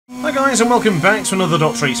Hi guys and welcome back to another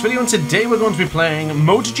DrAce video, and today we're going to be playing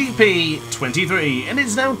MotoGP 23 and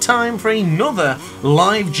it's now time for another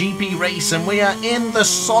live GP race, and we are in the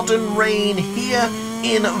sodden rain here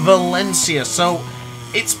in Valencia. So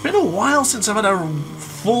it's been a while since I've had a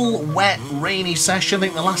full wet rainy session. I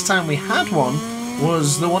think the last time we had one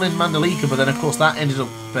was the one in Mandalika, but then of course that ended up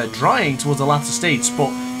drying towards the latter stage. But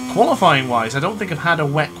qualifying wise, I don't think I've had a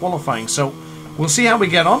wet qualifying, so we'll see how we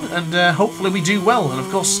get on, and hopefully we do well. And of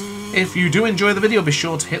course, if you do enjoy the video, be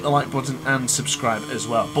sure to hit the like button and subscribe as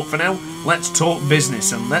well. But for now, let's talk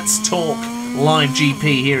business and let's talk live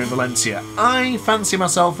GP here in Valencia. I fancy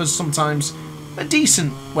myself as sometimes a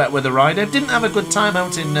decent wet weather rider. Didn't have a good time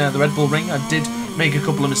out in the Red Bull Ring. I did make a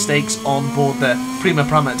couple of mistakes on board the Prima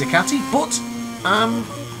Prama Ducati, but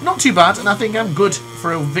not too bad, and I think I'm good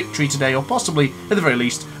for a victory today, or possibly, at the very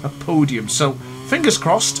least, a podium. So fingers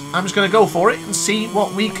crossed, I'm just going to go for it and see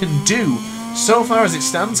what we can do. So far as it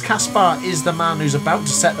stands, Kaspar is the man who's about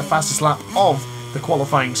to set the fastest lap of the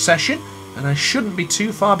qualifying session, and I shouldn't be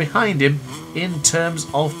too far behind him in terms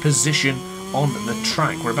of position on the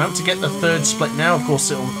track. We're about to get the third split now. Of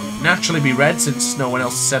course, it'll naturally be red since no one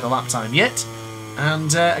else has set a lap time yet,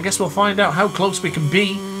 and I guess we'll find out how close we can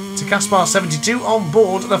be to Kaspar 72 on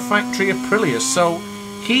board the factory Aprilia. So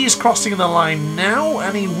he's crossing the line now,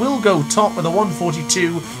 and he will go top with a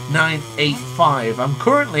 142.985. I'm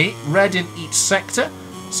currently red in each sector,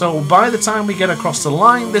 so by the time we get across the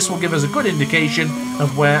line, this will give us a good indication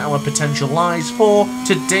of where our potential lies for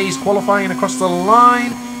today's qualifying. Across the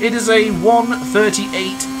line, it is a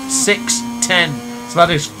 138.610. So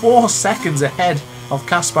that is 4 seconds ahead of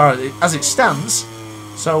Kaspar as it stands.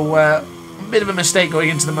 So a bit of a mistake going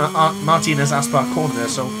into the Martinez Aspar corner there,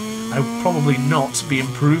 so I will probably not be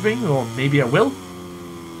improving, or maybe I will.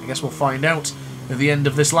 I guess we'll find out at the end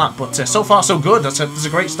of this lap. But so far so good. That's a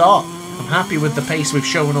great start. I'm happy with the pace we've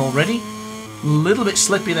shown already. A little bit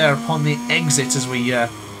slippy there upon the exit as we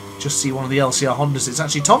just see one of the LCR Hondas. It's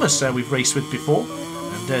actually Thomas we've raced with before.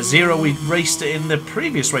 And Zero we raced in the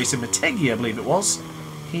previous race in Motegi, I believe it was.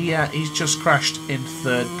 He's just crashed in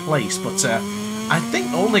third place. But I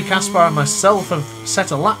think only Kaspar and myself have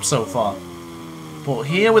set a lap so far. But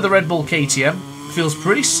here with the Red Bull KTM, feels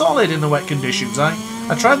pretty solid in the wet conditions. I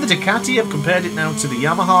tried the Ducati, I've compared it now to the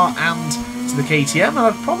Yamaha and to the KTM, and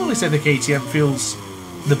I'd probably say the KTM feels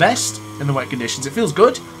the best in the wet conditions. It feels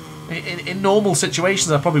good. In normal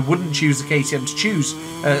situations, I probably wouldn't choose the KTM to choose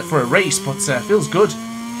for a race, but feels good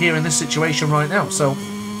here in this situation right now. So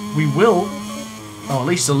we will, or at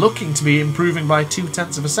least are looking to be improving by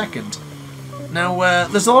 0.2 of a second. Now,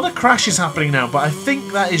 there's a lot of crashes happening now, but I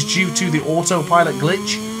think that is due to the autopilot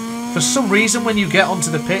glitch. For some reason, when you get onto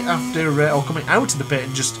the pit after, or coming out of the pit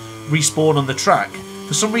and just respawn on the track,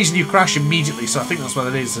 for some reason you crash immediately, so I think that's what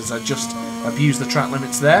it is, as I just abused the track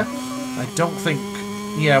limits there. I don't think,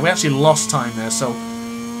 yeah, we actually lost time there, so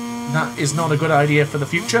that is not a good idea for the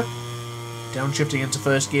future. Downshifting into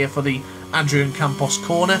first gear for the Adrian Campos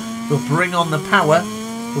corner. We'll bring on the power.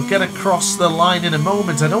 We'll get across the line in a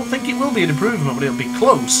moment. I don't think it will be an improvement, but it'll be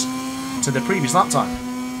close to the previous lap time.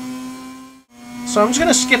 So I'm just going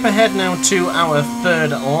to skip ahead now to our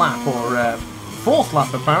third lap, or fourth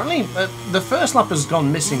lap apparently. The first lap has gone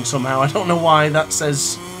missing somehow. I don't know why that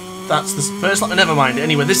says that's the first lap. Never mind.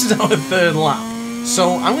 Anyway, this is our third lap.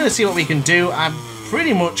 So I'm going to see what we can do. I'm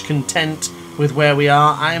pretty much content with where we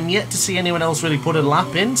are. I am yet to see anyone else really put a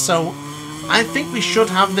lap in, so I think we should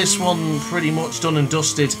have this one pretty much done and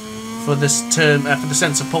dusted for this term, for the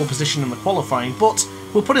sense of pole position in the qualifying. But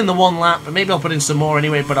we'll put in the one lap, and maybe I'll put in some more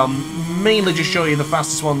anyway, but I'll mainly just show you the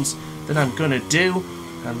fastest ones that I'm going to do.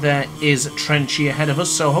 And there is Trenchy ahead of us,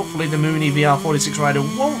 so hopefully the Mooney VR46 rider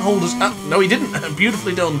won't hold us up. No, he didn't.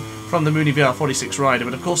 Beautifully done from the Mooney VR46 rider.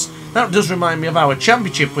 But of course, that does remind me of our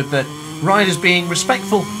championship, with the riders being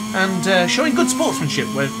respectful and showing good sportsmanship,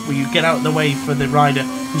 where you get out of the way for the rider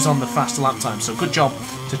who's on the faster lap time. So good job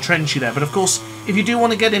to Trenchy there. But of course, if you do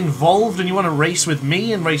want to get involved and you want to race with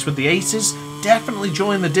me and race with the Aces, definitely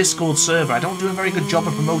join the Discord server. I don't do a very good job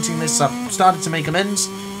of promoting this. I've started to make amends,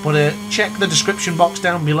 but check the description box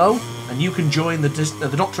down below and you can join the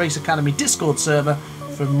DrAce Academy Discord server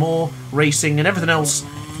for more racing and everything else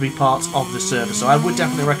to be part of the server. So I would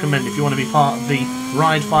definitely recommend, if you want to be part of the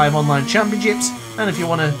Ride 5 online championships, and if you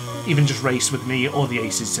want to even just race with me or the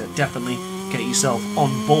Aces, to definitely get yourself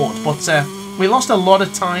on board. But we lost a lot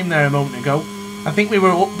of time there a moment ago. I think we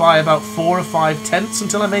were up by about 4 or 5 tenths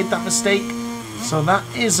until I made that mistake. So that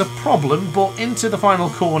is a problem. But into the final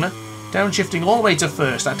corner, downshifting all the way to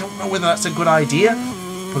first. I don't know whether that's a good idea,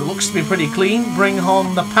 but it looks to be pretty clean. Bring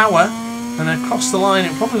on the power, and across the line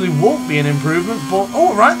it probably won't be an improvement, but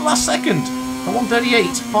oh, right, last second. a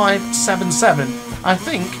 1:38.577. I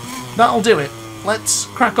think that'll do it. Let's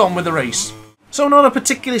crack on with the race. So not a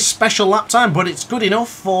particularly special lap time, but it's good enough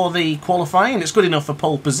for the qualifying, and it's good enough for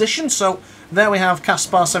pole position. So there we have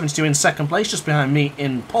Caspar72 in second place, just behind me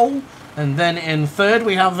in pole. And then in third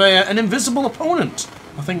we have an invisible opponent.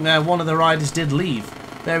 I think one of the riders did leave.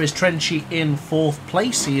 There is Trenchy in fourth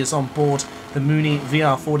place. He is on board the Mooney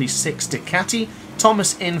VR46 Ducati.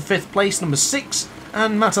 Thomas in fifth place, number 6.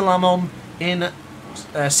 And Matalamon in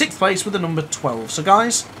sixth place with the number 12. So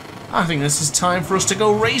guys, I think this is time for us to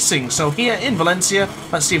go racing. So here in Valencia,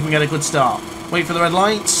 let's see if we can get a good start. Wait for the red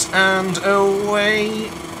lights, and away.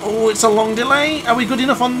 Oh, it's a long delay. Are we good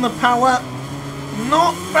enough on the power?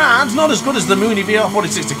 Not bad. Not as good as the Mooney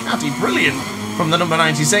VR46 Ducati. Brilliant from the number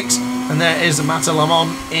 96. And there is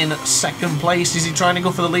Matalamon in second place. Is he trying to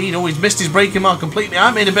go for the lead? Oh, he's missed his braking mark completely.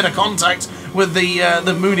 I made a bit of contact with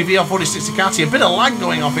the Mooney VR46 Ducati. A bit of lag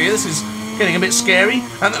going off here. This is getting a bit scary.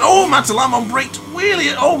 And then, oh, Matalamon braked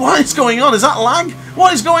wheelie. Oh, what is going on? Is that lag?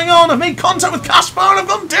 What is going on? I've made contact with Caspar and I've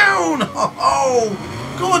gone down. Oh,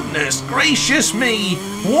 goodness gracious me.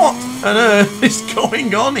 What on earth is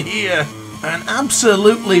going on here? An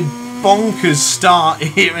absolutely bonkers start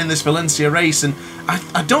here in this Valencia race, and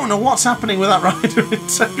I don't know what's happening with that rider in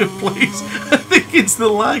second place. I think it's the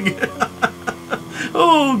lag.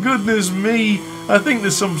 Oh, goodness me. I think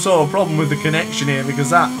there's some sort of problem with the connection here, because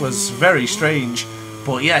that was very strange.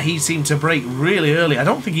 But yeah, he seemed to brake really early. I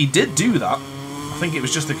don't think he did do that. I think it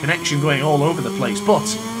was just the connection going all over the place. But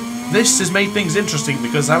this has made things interesting,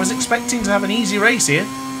 because I was expecting to have an easy race here,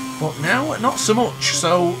 but now not so much.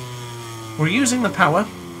 So we're using the power.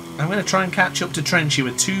 I'm going to try and catch up to Trenchy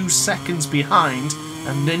with 2 seconds behind,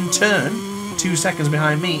 and in turn, 2 seconds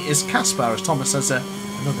behind me is Caspar, as Thomas has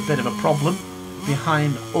another bit of a problem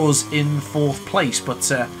behind us in fourth place.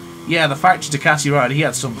 But yeah, the factory Ducati rider, he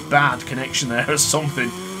had some bad connection there or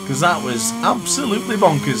something, because that was absolutely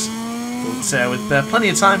bonkers. But with plenty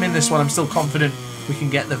of time in this one, I'm still confident we can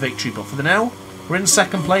get the victory. But for the now, we're in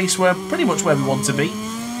second place. We're pretty much where we want to be.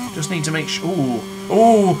 Just need to make sure.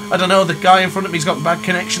 Oh, I don't know. The guy in front of me's got bad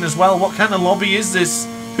connection as well. What kind of lobby is this?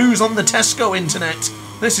 Who's on the Tesco internet?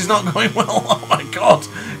 This is not going well. Oh my god.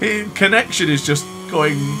 Connection is just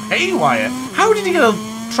going haywire. How did he get a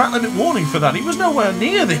track limit warning for that? He was nowhere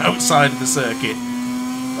near the outside of the circuit.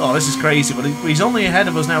 Oh, this is crazy. But he's only ahead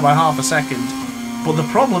of us now by half a second. But the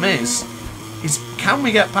problem is can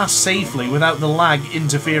we get past safely without the lag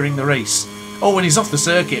interfering the race? Oh, when he's off the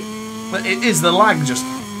circuit. Is the lag just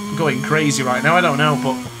going crazy right now? I don't know,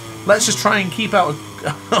 but let's just try and keep out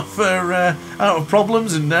of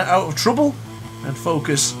problems and out of trouble and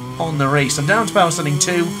focus on the race. I'm down to power setting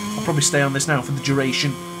 2. I'll probably stay on this now for the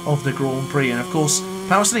duration of the Grand Prix, and of course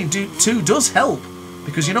power setting 2 does help,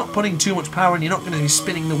 because you're not putting too much power and you're not going to be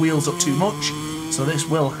spinning the wheels up too much, so this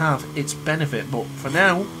will have its benefit. But for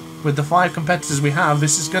now, with the 5 competitors we have,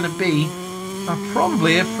 this is going to be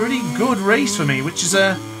probably a pretty good race for me, which is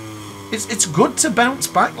it's good to bounce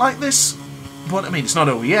back like this. But I mean, it's not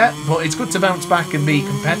over yet, but it's good to bounce back and be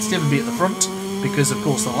competitive and be at the front, because of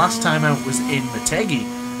course the last time out was in Motegi,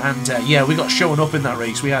 and yeah, we got shown up in that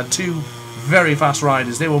race. We had 2 very fast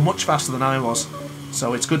riders. They were much faster than I was,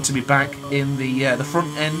 so it's good to be back in the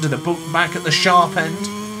front end, back at the sharp end.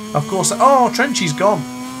 Of course, oh, Trenchy's gone.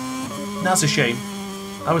 That's a shame.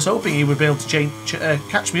 I was hoping he would be able to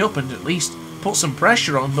catch me up and at least put some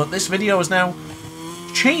pressure on, but this video has now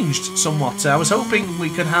changed somewhat. I was hoping we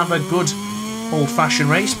could have a good old-fashioned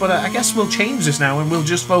race, but I guess we'll change this now and we'll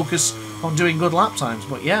just focus on doing good lap times.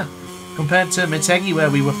 But yeah, compared to Motegi,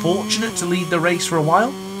 where we were fortunate to lead the race for a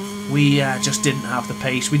while, we just didn't have the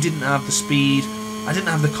pace, we didn't have the speed, I didn't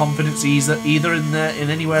have the confidence either in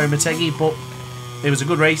anywhere in Motegi. But it was a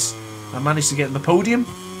good race. I managed to get in the podium,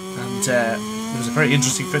 and there was a very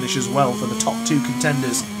interesting finish as well for the top 2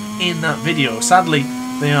 contenders in that video. Sadly,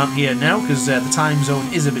 they aren't here now, because the time zone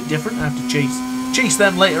is a bit different. I have to chase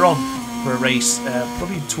them later on for a race,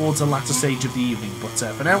 probably towards the latter stage of the evening. But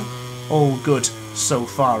for now, all good so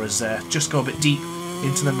far, as just go a bit deep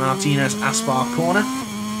into the Martinez Aspar corner,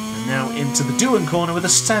 and now into the Doohan corner with a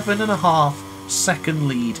 7.5 second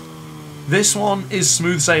lead. This one is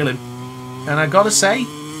smooth sailing, and I gotta say,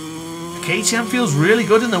 KTM feels really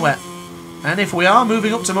good in the wet. And if we are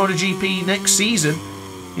moving up to MotoGP next season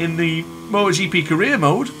in the MotoGP career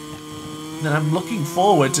mode, then I'm looking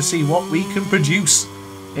forward to see what we can produce.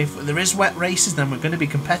 If there is wet races, then we're going to be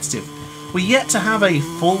competitive. We're yet to have a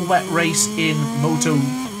full wet race in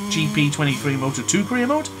MotoGP 23 Moto2 career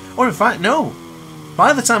mode, or in fact, no.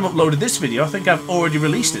 By the time I uploaded this video, I think I've already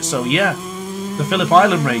released it. So yeah, the Phillip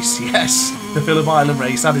Island race, yes, the Phillip Island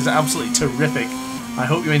race, that is absolutely terrific. I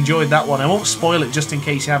hope you enjoyed that one. I won't spoil it just in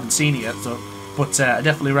case you haven't seen it yet, but I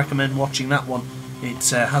definitely recommend watching that one. It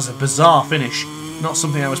has a bizarre finish. Not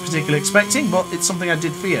something I was particularly expecting, but it's something I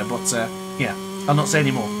did fear. But yeah, I'll not say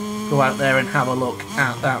any more. Go out there and have a look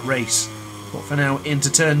at that race. But for now,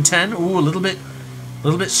 into turn 10. Ooh, a little bit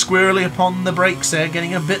squirrely upon the brakes there,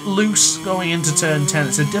 getting a bit loose going into turn 10.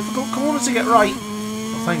 It's a difficult corner to get right,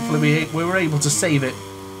 but thankfully we were able to save it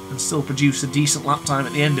and still produce a decent lap time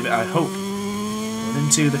at the end of it, I hope. Going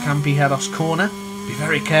into the Campeados corner. Be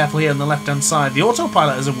very careful here on the left-hand side. The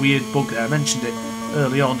autopilot has a weird bug there. I mentioned it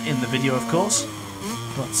early on in the video, of course.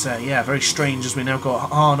 But yeah, very strange as we now go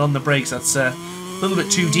hard on the brakes. That's a little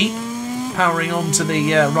bit too deep. Powering onto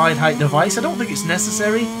the ride height device. I don't think it's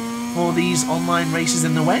necessary for these online races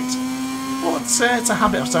in the wet, but it's a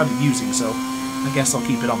habit I've started using, so I guess I'll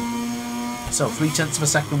keep it on. So 0.3 of a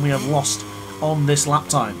second we have lost on this lap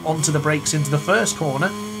time. Onto the brakes into the first corner.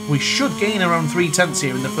 We should gain around 0.3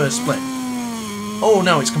 here in the first split. Oh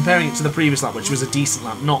no, it's comparing it to the previous lap, which was a decent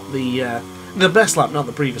lap, not the best lap, not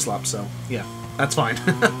the previous lap, so yeah, that's fine.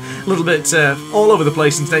 A little bit all over the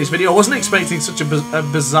place in today's video. I wasn't expecting such a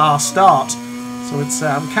bizarre start, so it's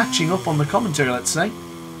I'm catching up on the commentary, let's say.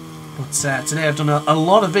 But today I've done a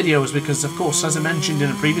lot of videos because, of course, as I mentioned in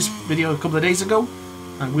a previous video a couple of days ago,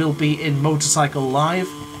 I will be in Motorcycle Live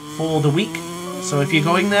for the week. So if you're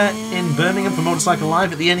going there in Birmingham for Motorcycle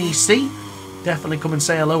Live at the NEC, definitely come and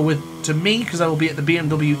say hello to me, because I will be at the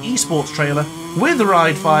BMW eSports trailer with the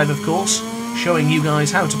Ride 5, of course, showing you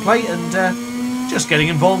guys how to play and just getting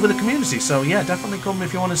involved with the community. So yeah, definitely come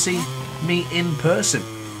if you want to see me in person.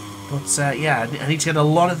 But yeah, I need to get a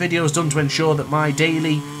lot of videos done to ensure that my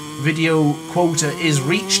daily video quota is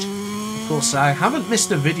reached. Of course, I haven't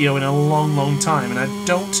missed a video in a long time, and I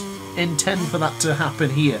don't intend for that to happen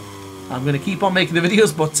here. I'm going to keep on making the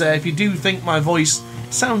videos, but if you do think my voice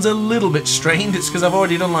sounds a little bit strained, it's because I've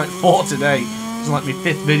already done like 4 today. It's like my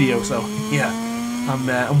 5th video, so yeah,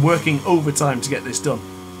 I'm working overtime to get this done.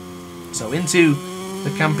 So into the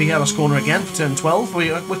Campeados corner again for turn 12.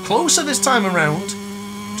 We're closer this time around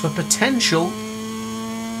to a potential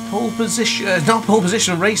pole position, not pole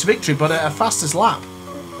position, race victory, but a fastest lap.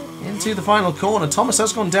 Into the final corner. Thomas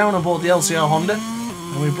has gone down on board the LCR Honda,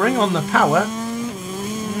 and we bring on the power.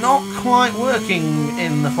 Not quite working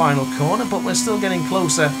in the final corner, but we're still getting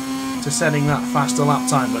closer to setting that faster lap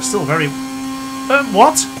time. But still very...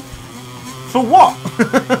 what? For what?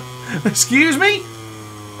 Excuse me?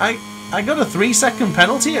 I got a 3-second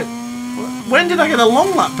penalty? When did I get a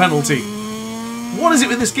long lap penalty? What is it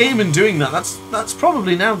with this game and doing that? That's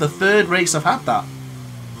probably now the 3rd race I've had that.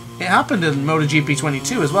 It happened in MotoGP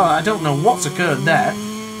 22 as well. I don't know what's occurred there,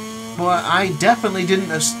 but I definitely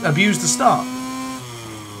didn't abuse the start.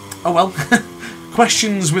 Oh well,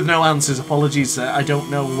 questions with no answers. Apologies, I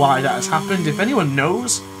don't know why that has happened. If anyone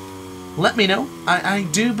knows, let me know. I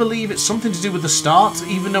do believe it's something to do with the start,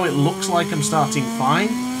 even though it looks like I'm starting fine.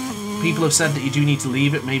 People have said that you do need to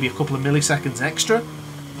leave it maybe a couple of milliseconds extra.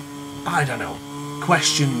 I don't know.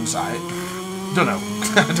 Questions, I don't know.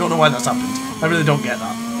 I don't know why that's happened. I really don't get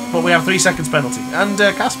that. But we have 3 seconds penalty, and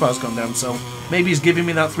Kaspar's gone down, so maybe he's giving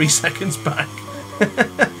me that 3 seconds back.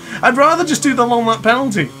 I'd rather just do the long lap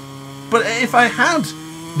penalty. But if I had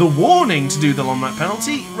the warning to do the long lap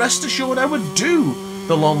penalty, rest assured I would do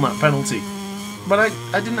the long lap penalty. But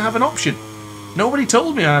I didn't have an option. Nobody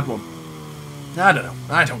told me I had one. I don't know.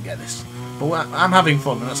 I don't get this. But I'm having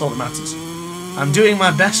fun, and that's all that matters. I'm doing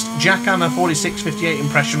my best Jackhammer 4658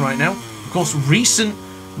 impression right now. Of course, recent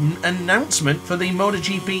announcement for the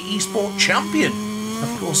MotoGP eSport champion.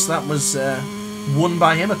 Of course, that was won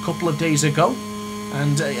by him a couple of days ago.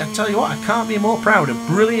 And I tell you what, I can't be more proud. A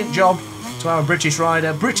brilliant job to our British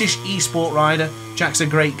rider, British eSport rider. Jack's a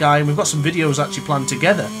great guy, and we've got some videos actually planned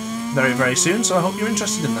together very soon, so I hope you're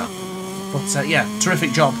interested in that. But yeah,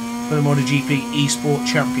 terrific job for the MotoGP eSport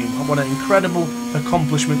champion. What an incredible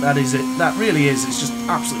accomplishment that is. That really is. It's just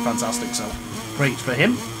absolutely fantastic, so great for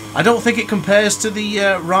him. I don't think it compares to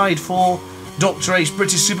the ride for DrAce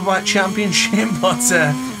British Superbike Championship, but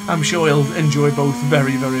I'm sure he'll enjoy both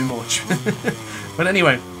very much. But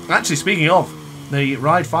anyway, actually speaking of, the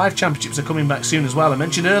Ride 5 Championships are coming back soon as well. I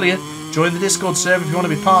mentioned earlier, join the Discord server if you want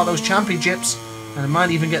to be part of those championships, and I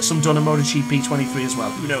might even get some done on MotoGP 23 as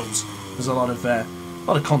well. Who knows? There's a lot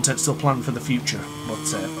of content still planned for the future. But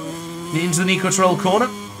into the Nico Troll corner,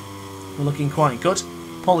 we're looking quite good.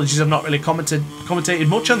 Apologies, I've not really commentated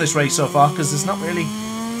much on this race so far because there's not really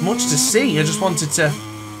much to see. I just wanted to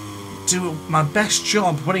do my best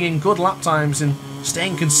job putting in good lap times and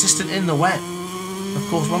staying consistent in the wet. Of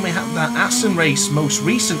course, when we had that Assen race, most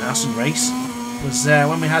recent Assen race, was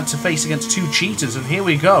when we had to face against 2 cheaters, and here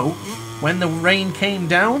we go. when the rain came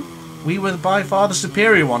down, we were by far the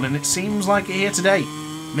superior one, and it seems like it here today.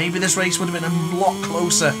 Maybe this race would have been a lot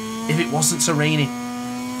closer if it wasn't so rainy.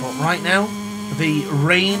 But right now, the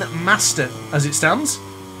Rain Master as it stands,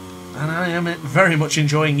 and I am very much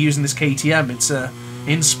enjoying using this KTM. It's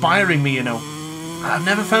inspiring me, you know. I've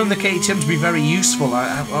never found the KTM to be very useful.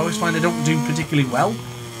 I always find I don't do particularly well,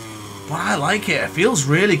 but I like it. It feels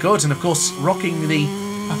really good, and of course, rocking the,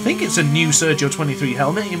 I think it's a new Sergio 23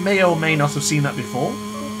 helmet. You may or may not have seen that before,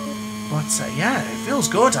 but yeah, it feels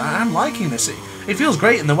good. I'm liking this. It feels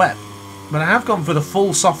great in the wet, but I have gone for the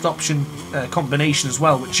full soft option combination as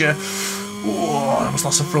well, which, oh, I almost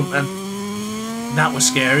lost the front then. That was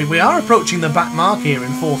scary. We are approaching the back mark here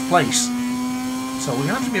in 4th place, so we're going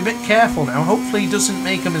to have to be a bit careful now. Hopefully he doesn't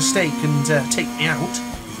make a mistake and take me out.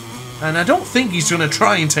 And I don't think he's going to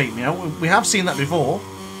try and take me out. We have seen that before,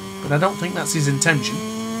 but I don't think that's his intention.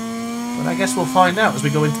 But I guess we'll find out as we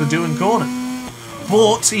go into the Doohan corner.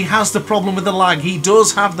 But he has the problem with the lag. He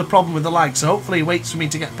does have the problem with the lag, so hopefully he waits for me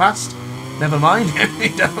to get past. Never mind, he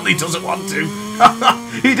definitely doesn't want to.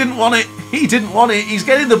 He didn't want it. He didn't want it. He's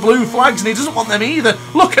getting the blue flags and he doesn't want them either.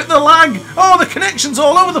 Look at the lag. Oh, the connection's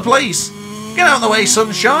all over the place. Get out of the way,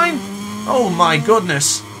 sunshine. Oh my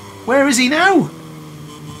goodness. Where is he now?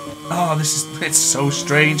 Oh, it's so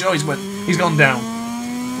strange. Oh, he's gone down.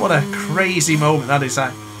 What a crazy moment that is.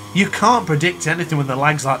 You can't predict anything when the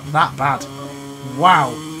lag's like that bad.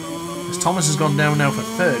 Wow. As Thomas has gone down now for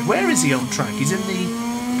 3rd. Where is he on track? He's in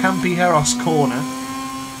the Campi-Heros corner.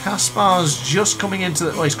 Kaspar's just coming into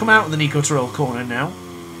the... Well, he's come out of the Nico Tyrrell corner now.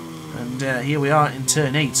 And here we are in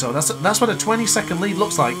turn 8. So that's what a 20-second lead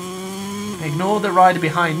looks like. Ignore the rider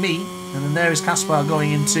behind me. And then there is Kaspar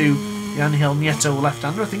going into the Angel Nieto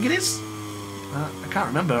left-hander, I think it is. I can't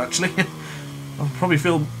remember, actually. I'll probably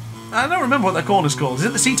feel... I don't remember what that corner's called. Is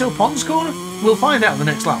it the Cito Pons corner? We'll find out in the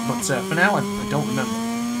next lap, but for now, I don't remember.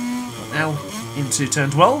 But now, into turn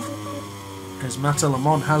 12, as Matt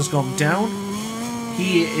Lamont has gone down.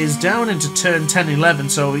 He is down into turn 10-11,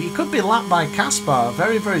 so he could be lapped by Kaspar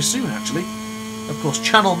very, very soon, actually. Of course,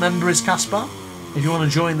 channel member is Kaspar. If you want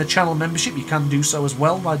to join the channel membership, you can do so as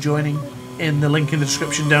well by joining in the link in the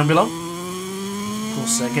description down below. Of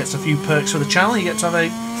course, gets a few perks for the channel. You get to have a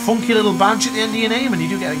funky little badge at the end of your name, and you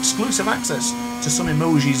do get exclusive access to some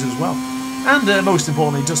emojis as well. And most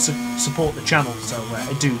importantly, it does support the channel, so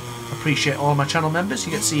I do appreciate all my channel members.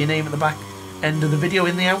 You get to see your name at the back end of the video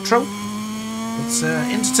in the outro. It's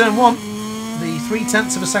into turn 1, the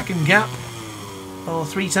 0.3 of a second gap, or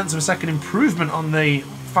 0.3 of a second improvement on the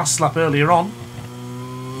fast lap earlier on,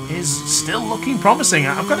 is still looking promising.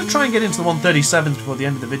 I've got to try and get into the 137s before the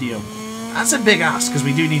end of the video. That's a big ask, because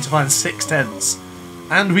we do need to find 6/10s.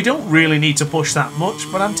 And we don't really need to push that much,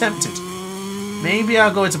 but I'm tempted. Maybe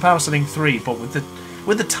I'll go into power setting 3, but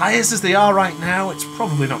with the tyres as they are right now, it's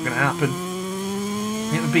probably not going to happen.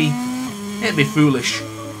 It'd be foolish.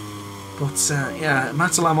 But yeah,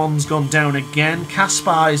 Matalamon's gone down again.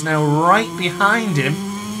 Kaspar is now right behind him.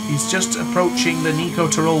 He's just approaching the Nico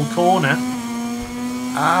Tyrrell corner.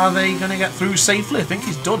 Are they going to get through safely? I think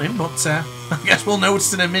he's done him, but I guess we'll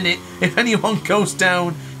notice in a minute. If anyone goes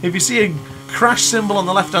down, if you see a crash symbol on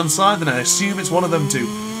the left-hand side, then I assume it's one of them two.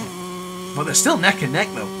 But they're still neck and neck,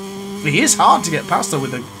 though. He is hard to get past, though,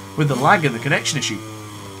 with the lag and the connection issue.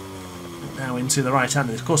 Now into the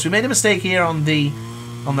right-hander. Of course, we made a mistake here on the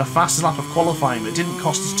fastest lap of qualifying, but it didn't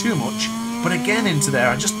cost us too much. But again, into there,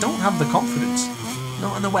 I just don't have the confidence.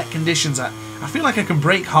 Not in the wet conditions. I feel like I can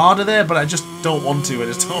brake harder there, but I just don't want to.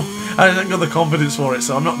 I haven't got the confidence for it,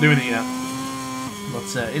 so I'm not doing it yet.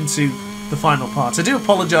 But into the final part. I do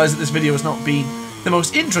apologise that this video has not been the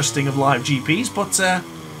most interesting of live GPs, but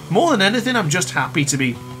more than anything, I'm just happy to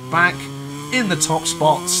be back in the top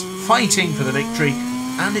spots, fighting for the victory,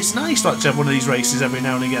 and it's nice to actually have one of these races every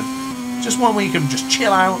now and again. Just one where you can just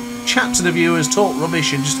chill out, chat to the viewers, talk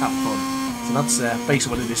rubbish, and just have fun. So that's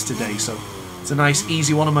basically what it is today. So it's a nice,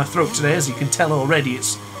 easy one on my throat today, as you can tell already.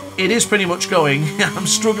 It is pretty much going. I'm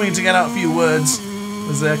struggling to get out a few words.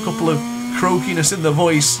 There's a couple of croakiness in the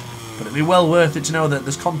voice, but it'd be well worth it to know that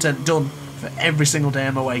there's content done for every single day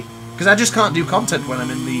I'm away. Because I just can't do content when I'm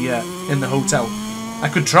in the hotel. I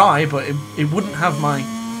could try, but it wouldn't have my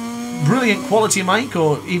brilliant quality mic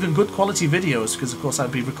or even good quality videos, because of course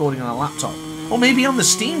I'd be recording on a laptop. Or maybe on the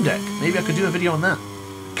Steam Deck. Maybe I could do a video on that.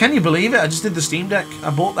 Can you believe it? I just did the Steam Deck. I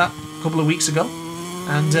bought that a couple of weeks ago.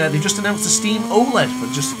 And they just announced the Steam OLED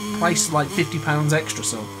for just priced like £50 extra.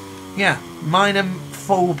 So yeah, minor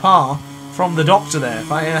faux pas from the doctor there.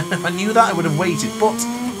 If I knew that, I would have waited. But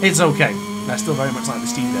it's okay. I still very much like the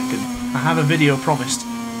Steam Deck, and I have a video promised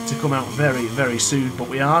to come out very, very soon. But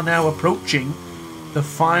we are now approaching the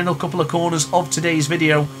final couple of corners of today's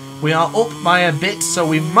video. We are up by a bit, so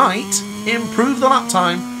we might improve the lap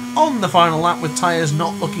time on the final lap with tyres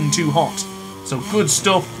not looking too hot. So good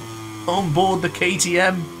stuff on board the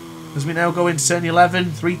KTM as we now go into turn 11,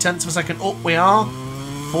 0.3 of a second up we are.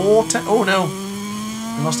 4 oh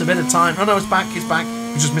no, we lost a bit of time. Oh no, it's back, it's back.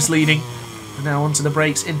 It was just misleading. And now onto the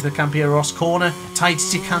brakes into the Campieros corner. Tight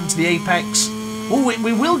as you can to the apex. Oh,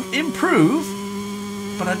 we will improve,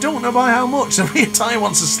 but I don't know by how much. The rear tyre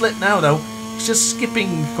wants to slip now though. It's just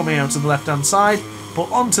skipping coming out to the left hand side. But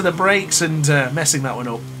onto the brakes and messing that one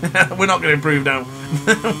up. We're not going to improve now.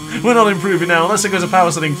 We're not improving now unless it goes to power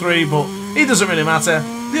setting 3, but it doesn't really matter.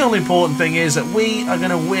 The only important thing is that we are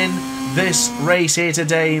going to win this race here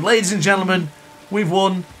today. Ladies and gentlemen, we've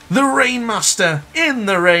won the Rainmaster in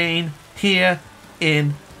the rain here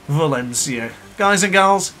in Valencia. Guys and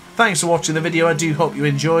gals, thanks for watching the video. I do hope you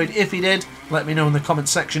enjoyed. If you did, let me know in the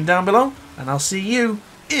comments section down below, and I'll see you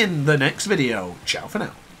in the next video. Ciao for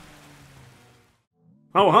now.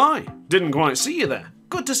 Oh hi, didn't quite see you there.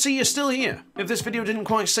 Good to see you're still here. If this video didn't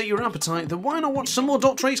quite set your appetite, then why not watch some more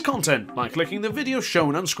DrAce content by clicking the video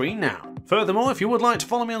shown on screen now. Furthermore, if you would like to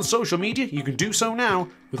follow me on social media, you can do so now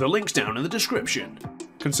with the links down in the description.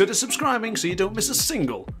 Consider subscribing so you don't miss a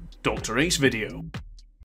single DrAce video.